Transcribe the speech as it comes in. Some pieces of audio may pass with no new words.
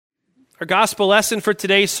Our gospel lesson for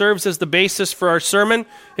today serves as the basis for our sermon.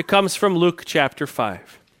 It comes from Luke chapter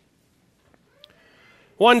 5.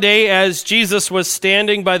 One day, as Jesus was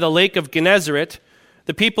standing by the lake of Gennesaret,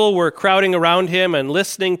 the people were crowding around him and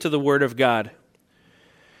listening to the word of God.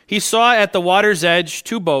 He saw at the water's edge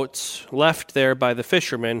 2 boats left there by the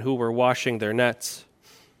fishermen who were washing their nets.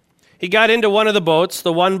 He got into one of the boats,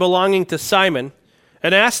 the one belonging to Simon,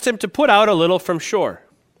 and asked him to put out a little from shore.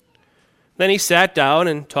 Then he sat down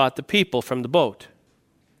and taught the people from the boat.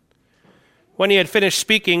 When he had finished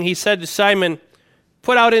speaking, he said to Simon,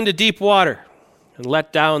 "Put out into deep water and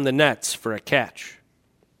let down the nets for a catch."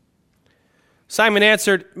 Simon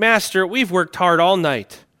answered, "Master, we've worked hard all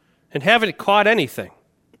night and haven't caught anything.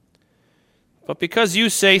 But because you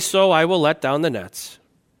say so, I will let down the nets."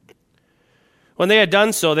 When they had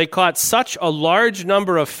done so, they caught such a large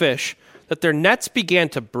number of fish that their nets began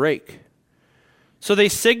to break. So they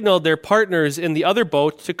signaled their partners in the other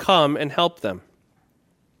boat to come and help them.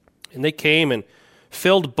 And they came and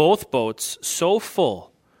filled both boats so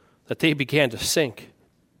full that they began to sink.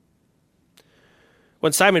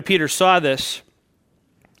 When Simon Peter saw this,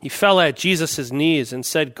 he fell at Jesus' knees and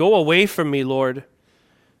said, "Go away from me, Lord.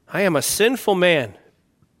 I am a sinful man."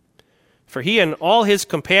 For he and all his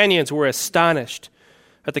companions were astonished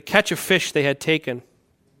at the catch of fish they had taken.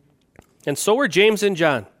 And so were James and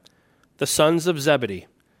John, the sons of Zebedee,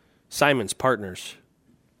 Simon's partners.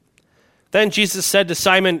 Then Jesus said to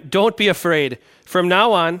Simon, "Don't be afraid. From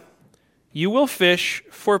now on, you will fish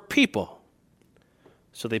for people."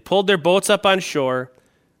 So they pulled their boats up on shore,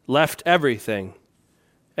 left everything,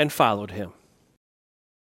 and followed him.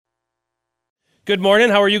 Good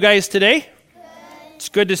morning. How are you guys today? Good. It's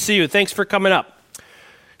good to see you. Thanks for coming up. I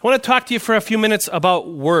want to talk to you for a few minutes about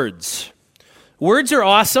words. Words are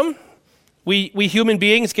awesome. We human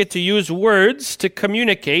beings get to use words to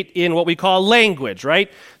communicate in what we call language,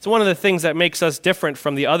 right? It's one of the things that makes us different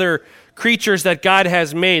from the other creatures that God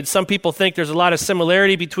has made. Some people think there's a lot of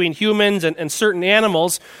similarity between humans and certain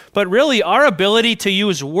animals, but really our ability to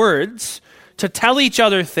use words to tell each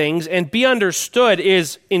other things and be understood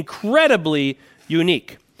is incredibly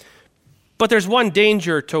unique. But there's one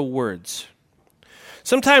danger to words.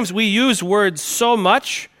 Sometimes we use words so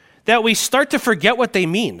much that we start to forget what they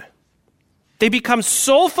mean. They become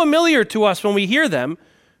so familiar to us when we hear them,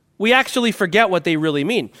 we actually forget what they really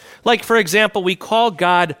mean. Like, for example, we call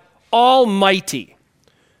God Almighty.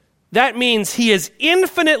 That means he is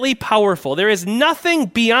infinitely powerful. There is nothing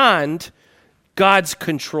beyond God's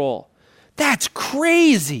control. That's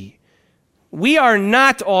crazy. We are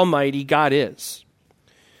not almighty, God is.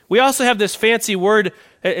 We also have this fancy word,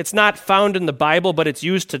 it's not found in the Bible, but it's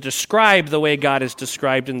used to describe the way God is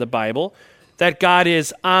described in the Bible, that God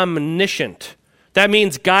is omniscient. That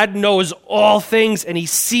means God knows all things and he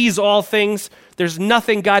sees all things. There's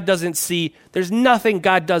nothing God doesn't see. There's nothing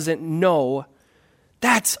God doesn't know.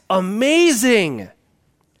 That's amazing.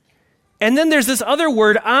 And then there's this other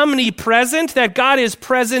word, omnipresent, that God is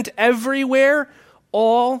present everywhere,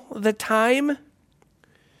 all the time.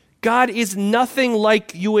 God is nothing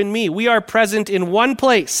like you and me. We are present in one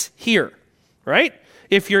place, here, right?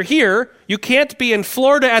 If you're here, you can't be in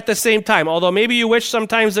Florida at the same time. Although maybe you wish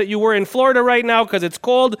sometimes that you were in Florida right now because it's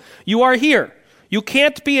cold. You are here. You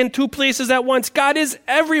can't be in 2 places at once. God is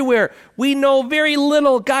everywhere. We know very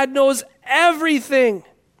little. God knows everything.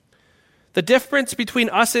 The difference between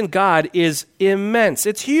us and God is immense.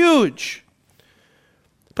 It's huge.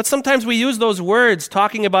 But sometimes we use those words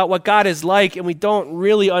talking about what God is like, and we don't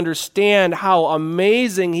really understand how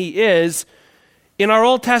amazing he is. In our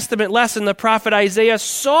Old Testament lesson, the prophet Isaiah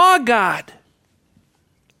saw God.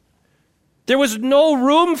 There was no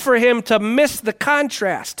room for him to miss the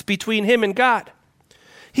contrast between him and God.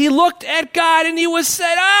 He looked at God and he was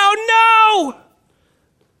said, "Oh no,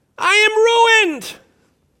 I am ruined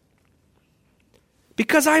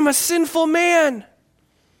because I'm a sinful man.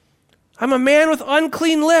 I'm a man with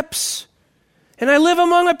unclean lips, and I live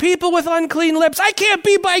among a people with unclean lips. I can't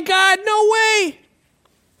be by God, no way."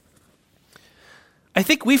 I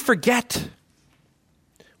think we forget.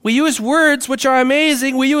 We use words which are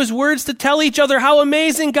amazing. We use words to tell each other how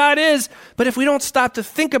amazing God is. But if we don't stop to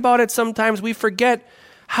think about it sometimes, we forget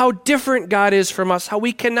how different God is from us, how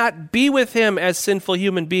we cannot be with him as sinful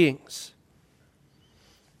human beings.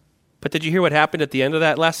 But did you hear what happened at the end of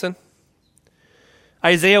that lesson?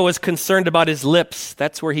 Isaiah was concerned about his lips.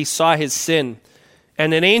 That's where he saw his sin.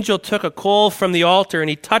 And an angel took a coal from the altar and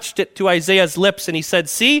he touched it to Isaiah's lips and he said,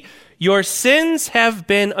 "See, your sins have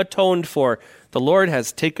been atoned for. The Lord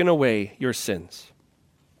has taken away your sins."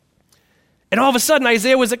 And all of a sudden,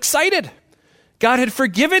 Isaiah was excited. God had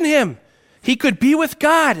forgiven him. He could be with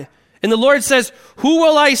God. And the Lord says, who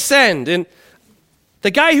will I send? And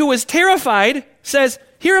the guy who was terrified says,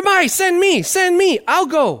 here am I, send me, I'll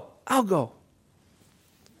go.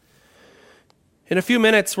 In a few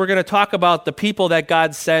minutes, we're going to talk about the people that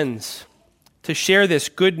God sends to share this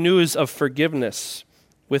good news of forgiveness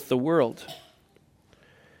with the world.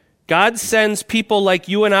 God sends people like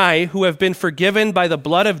you and I who have been forgiven by the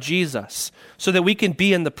blood of Jesus so that we can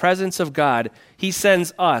be in the presence of God. He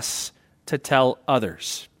sends us to tell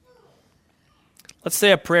others. Let's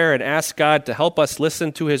say a prayer and ask God to help us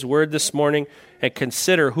listen to his word this morning and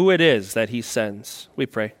consider who it is that he sends. We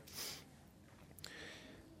pray.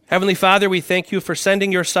 Heavenly Father, we thank you for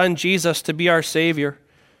sending your Son Jesus to be our Savior,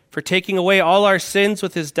 for taking away all our sins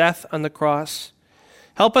with his death on the cross.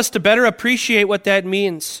 Help us to better appreciate what that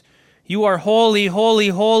means. You are holy, holy,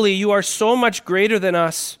 holy. You are so much greater than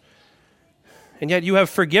us. And yet you have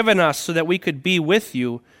forgiven us so that we could be with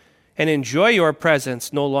you and enjoy your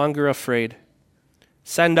presence, no longer afraid.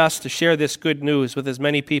 Send us to share this good news with as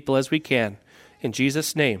many people as we can. In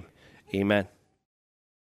Jesus' name, amen.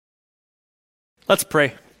 Let's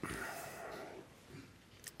pray.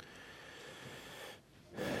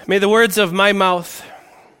 May the words of my mouth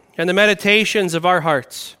and the meditations of our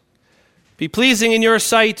hearts be pleasing in your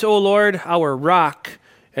sight, O Lord, our rock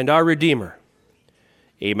and our Redeemer.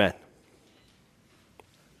 Amen.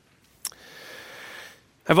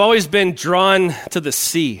 I've always been drawn to the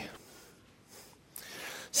sea.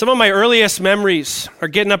 Some of my earliest memories are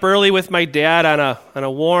getting up early with my dad on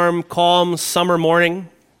a warm, calm summer morning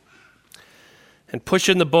and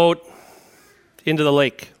pushing the boat into the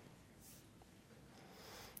lake.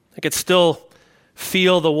 I could still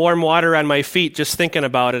feel the warm water on my feet just thinking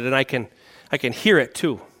about it, and I can hear it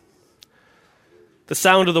too. The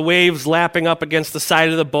sound of the waves lapping up against the side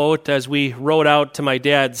of the boat as we rowed out to my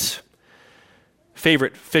dad's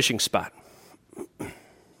favorite fishing spot.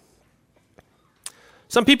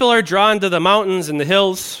 Some people are drawn to the mountains and the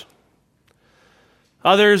hills.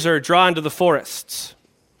 Others are drawn to the forests.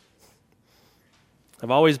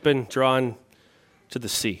 I've always been drawn to the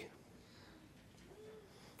sea.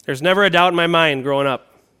 There's never a doubt in my mind growing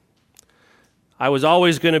up. I was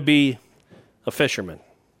always going to be a fisherman.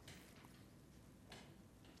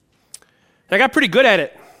 And I got pretty good at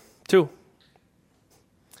it, too.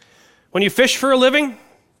 When you fish for a living,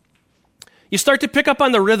 you start to pick up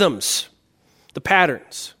on the rhythms, the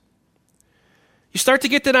patterns. You start to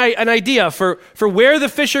get an idea for where the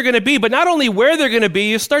fish are going to be, but not only where they're going to be,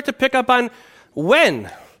 you start to pick up on when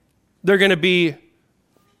they're going to be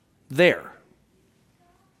there.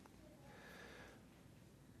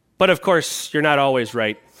 But of course, you're not always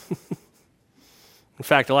right. In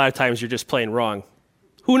fact, a lot of times you're just plain wrong.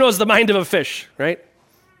 Who knows the mind of a fish, right?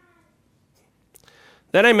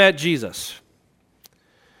 Then I met Jesus.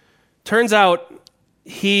 Turns out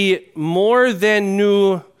he more than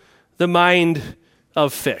knew the mind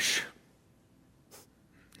of fish.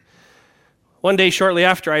 One day shortly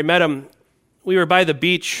after I met him, we were by the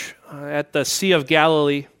beach at the Sea of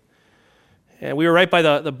Galilee, and we were right by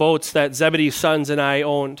the boats that Zebedee's sons and I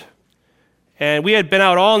owned. And we had been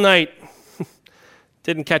out all night,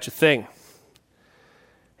 didn't catch a thing.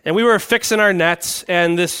 And we were fixing our nets,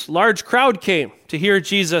 and this large crowd came to hear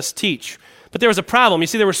Jesus teach. But there was a problem. You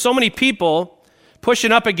see, there were so many people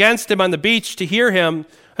pushing up against him on the beach to hear him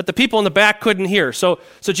that the people in the back couldn't hear. So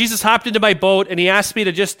Jesus hopped into my boat, and he asked me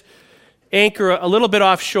to just anchor a little bit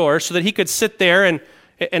offshore so that he could sit there, and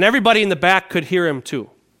everybody in the back could hear him too.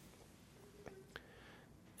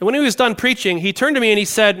 And when he was done preaching, he turned to me and he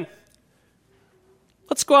said,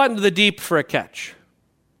 "Let's go out into the deep for a catch."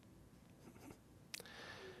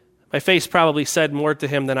 My face probably said more to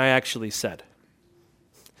him than I actually said.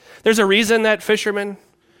 There's a reason that fishermen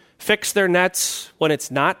fix their nets when it's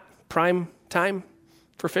not prime time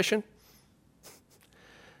for fishing.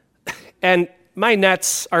 And my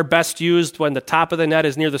nets are best used when the top of the net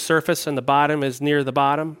is near the surface and the bottom is near the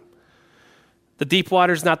bottom. The deep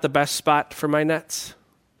water is not the best spot for my nets.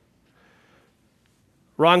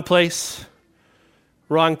 Wrong place,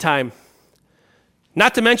 wrong time.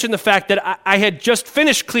 Not to mention the fact that I had just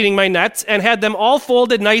finished cleaning my nets and had them all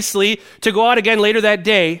folded nicely to go out again later that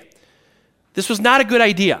day. This was not a good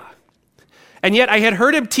idea. And yet I had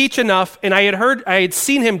heard him teach enough, and I had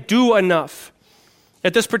seen him do enough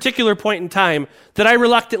at this particular point in time that I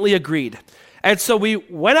reluctantly agreed. And so we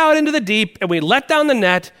went out into the deep and we let down the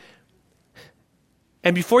net,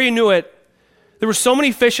 and before you knew it, there were so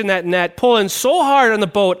many fish in that net pulling so hard on the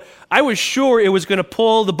boat, I was sure it was going to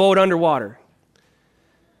pull the boat underwater.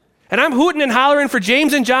 And I'm hooting and hollering for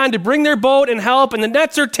James and John to bring their boat and help, and the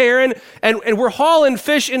nets are tearing, and we're hauling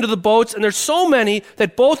fish into the boats, and there's so many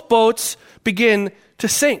that both boats begin to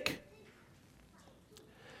sink.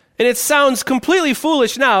 And it sounds completely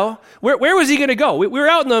foolish now. Where was he going to go? We were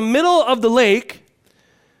out in the middle of the lake,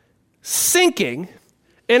 sinking,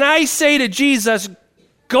 and I say to Jesus,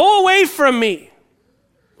 "Go away from me."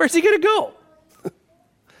 Where's he going to go?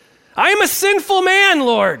 I am a sinful man,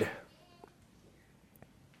 Lord.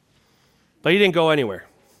 But he didn't go anywhere.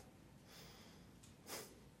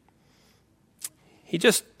 He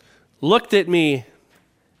just looked at me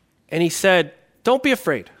and he said, "Don't be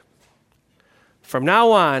afraid. From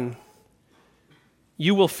now on,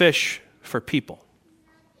 you will fish for people."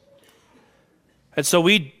 And so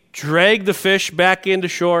we dragged the fish back into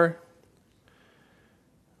shore.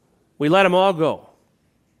 We let them all go.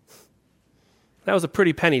 That was a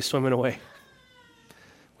pretty penny swimming away.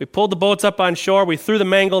 We pulled the boats up on shore. We threw the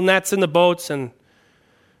mangled nets in the boats, and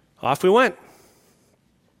off we went.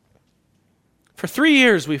 For 3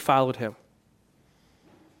 years, we followed him.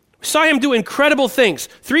 We saw him do incredible things.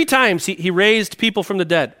 3 times, he raised people from the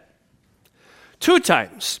dead. 2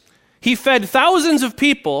 times, he fed thousands of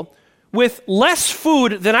people with less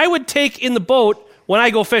food than I would take in the boat when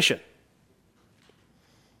I go fishing.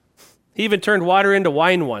 He even turned water into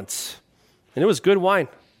wine once, and it was good wine.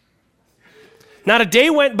 Not a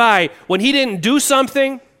day went by when he didn't do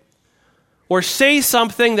something or say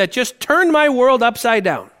something that just turned my world upside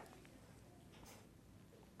down.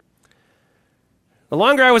 The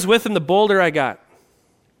longer I was with him, the bolder I got.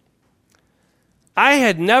 I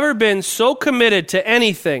had never been so committed to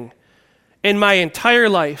anything in my entire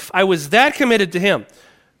life. I was that committed to him.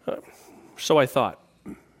 So I thought.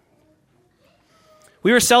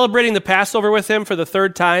 We were celebrating the Passover with him for the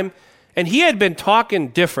 3rd time, and he had been talking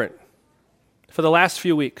different for the last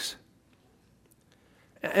few weeks.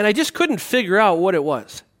 And I just couldn't figure out what it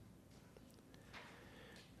was.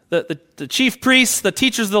 The chief priests, the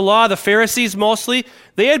teachers of the law, the Pharisees mostly,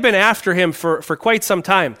 they had been after him for quite some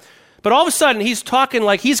time. But all of a sudden, he's talking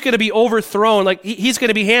like he's going to be overthrown, like he's going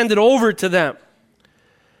to be handed over to them.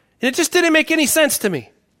 And it just didn't make any sense to me.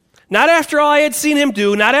 Not after all I had seen him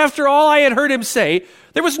do, not after all I had heard him say.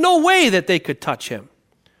 There was no way that they could touch him.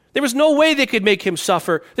 There was no way they could make him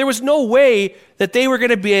suffer. There was no way that they were going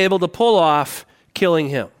to be able to pull off killing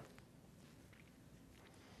him.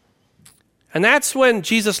 And that's when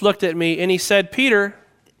Jesus looked at me and he said, "Peter,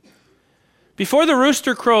 before the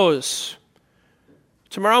rooster crows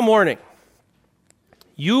tomorrow morning,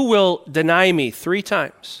 you will deny me 3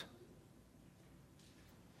 times.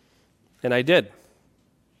 And I did.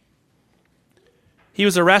 He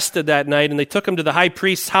was arrested that night, and they took him to the high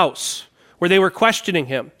priest's house where they were questioning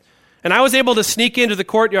him. And I was able to sneak into the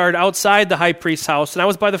courtyard outside the high priest's house, and I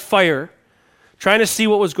was by the fire trying to see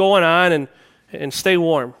what was going on and stay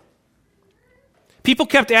warm. People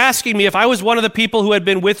kept asking me if I was one of the people who had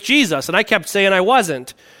been with Jesus, and I kept saying I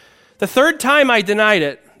wasn't. The 3rd time I denied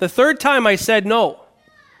it, the 3rd time I said no.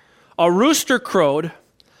 A rooster crowed.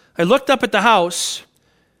 I looked up at the house,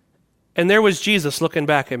 and there was Jesus looking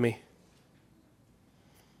back at me.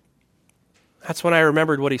 That's when I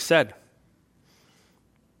remembered what he said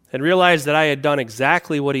and realized that I had done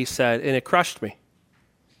exactly what he said, and it crushed me.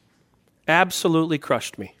 Absolutely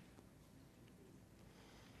crushed me.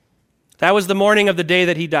 That was the morning of the day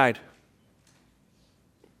that he died.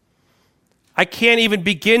 I can't even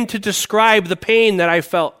begin to describe the pain that I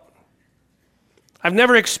felt. I've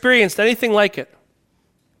never experienced anything like it.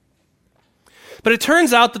 But it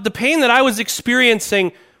turns out that the pain that I was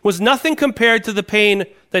experiencing was nothing compared to the pain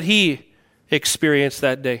that he experienced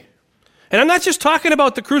that day. And I'm not just talking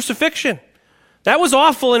about the crucifixion. That was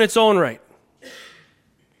awful in its own right.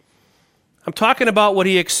 I'm talking about what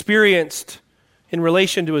he experienced in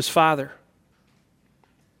relation to his Father.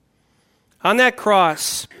 On that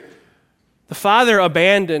cross, the Father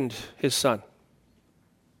abandoned his Son.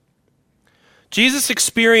 Jesus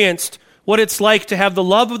experienced what it's like to have the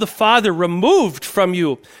love of the Father removed from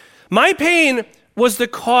you. My pain was the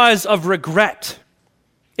cause of regret.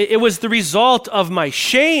 It was the result of my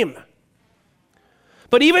shame.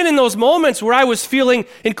 But even in those moments where I was feeling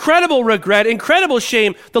incredible regret, incredible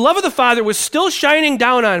shame, the love of the Father was still shining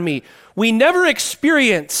down on me. We never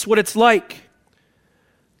experience what it's like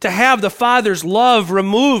to have the Father's love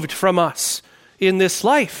removed from us in this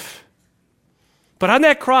life. But on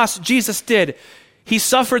that cross, Jesus did. He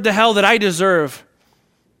suffered the hell that I deserve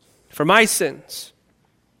for my sins.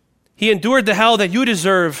 He endured the hell that you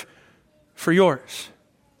deserve for yours.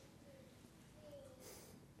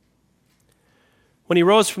 When he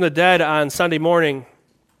rose from the dead on Sunday morning,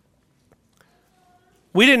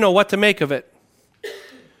 we didn't know what to make of it.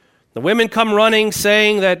 The women come running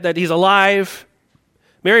saying that he's alive.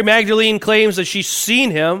 Mary Magdalene claims that she's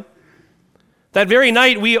seen him. That very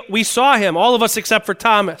night we saw him, all of us except for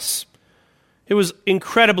Thomas. It was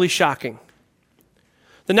incredibly shocking.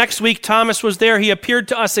 The next week, Thomas was there. He appeared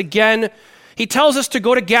to us again. He tells us to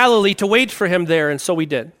go to Galilee to wait for him there, and so we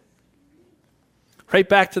did. Right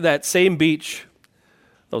back to that same beach,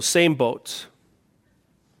 those same boats.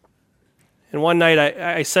 And one night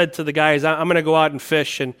I said to the guys, I'm going to go out and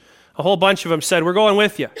fish, and a whole bunch of them said, we're going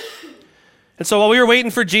with you. And so while we were waiting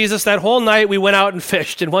for Jesus, that whole night we went out and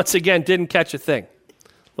fished, and once again didn't catch a thing. A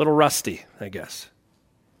little rusty, I guess.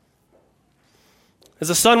 As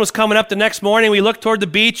the sun was coming up the next morning, we looked toward the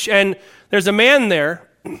beach, and there's a man there,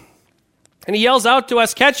 and he yells out to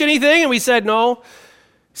us, catch anything? And we said, no.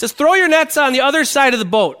 He says, throw your nets on the other side of the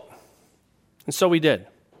boat. And so we did.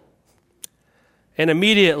 And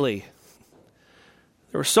immediately,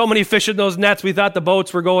 there were so many fish in those nets, we thought the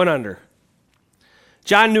boats were going under.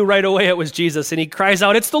 John knew right away it was Jesus, and he cries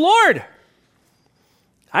out, it's the Lord.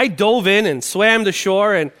 I dove in and swam to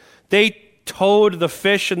shore, and they towed the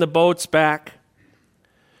fish and the boats back.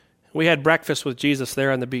 We had breakfast with Jesus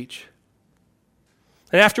there on the beach.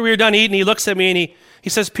 And after we were done eating, he looks at me and he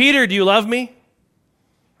says, Peter, do you love me?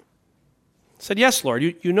 I said, yes, Lord,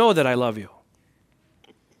 you know that I love you.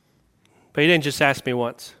 But he didn't just ask me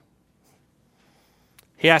once.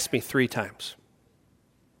 He asked me 3 times.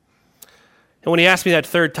 And when he asked me that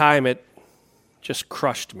 3rd time, it just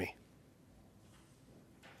crushed me.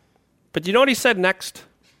 But do you know what he said next?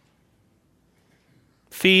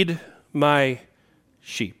 Feed my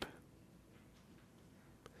sheep.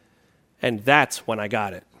 And that's when I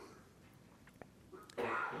got it.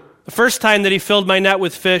 The first time that he filled my net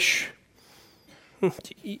with fish,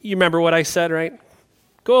 you remember what I said, right?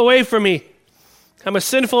 Go away from me. I'm a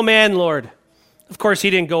sinful man, Lord. Of course,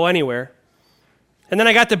 he didn't go anywhere. And then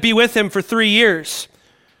I got to be with him for 3 years.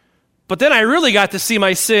 But then I really got to see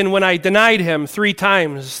my sin when I denied him 3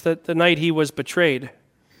 times the night he was betrayed,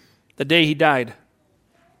 the day he died.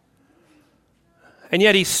 And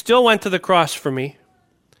yet he still went to the cross for me.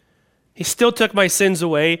 He still took my sins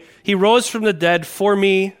away. He rose from the dead for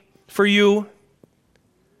me, for you.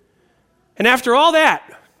 And after all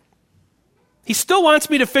that, he still wants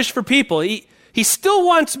me to fish for people. He still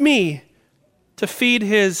wants me to feed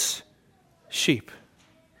his sheep.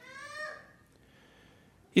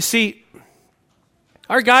 You see,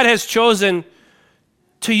 our God has chosen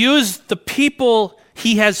to use the people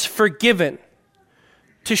he has forgiven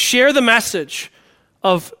to share the message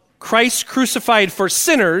of Christ crucified for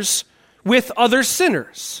sinners with other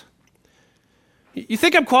sinners. You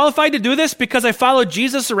think I'm qualified to do this because I followed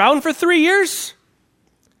Jesus around for 3 years?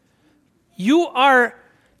 You are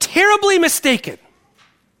terribly mistaken.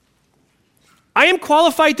 I am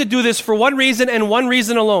qualified to do this for one reason and one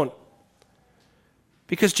reason alone.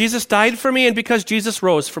 Because Jesus died for me and because Jesus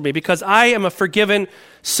rose for me. Because I am a forgiven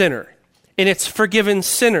sinner. And it's forgiven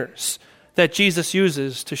sinners that Jesus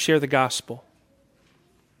uses to share the gospel.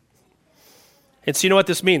 And so you know what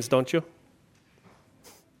this means, don't you?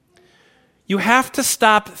 You have to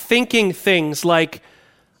stop thinking things like,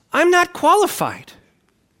 I'm not qualified.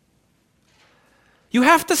 You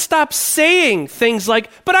have to stop saying things like,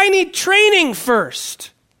 but I need training first.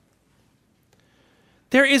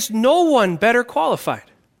 There is no one better qualified.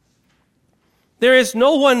 There is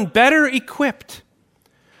no one better equipped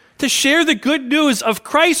to share the good news of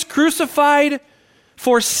Christ crucified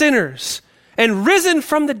for sinners and risen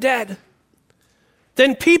from the dead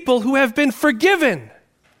than people who have been forgiven.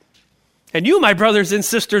 And you, my brothers and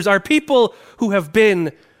sisters, are people who have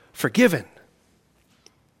been forgiven.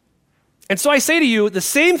 And so I say to you the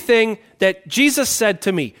same thing that Jesus said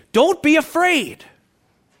to me. Don't be afraid.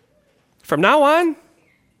 From now on,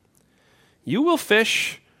 you will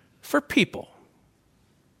fish for people.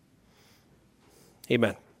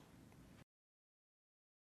 Amen.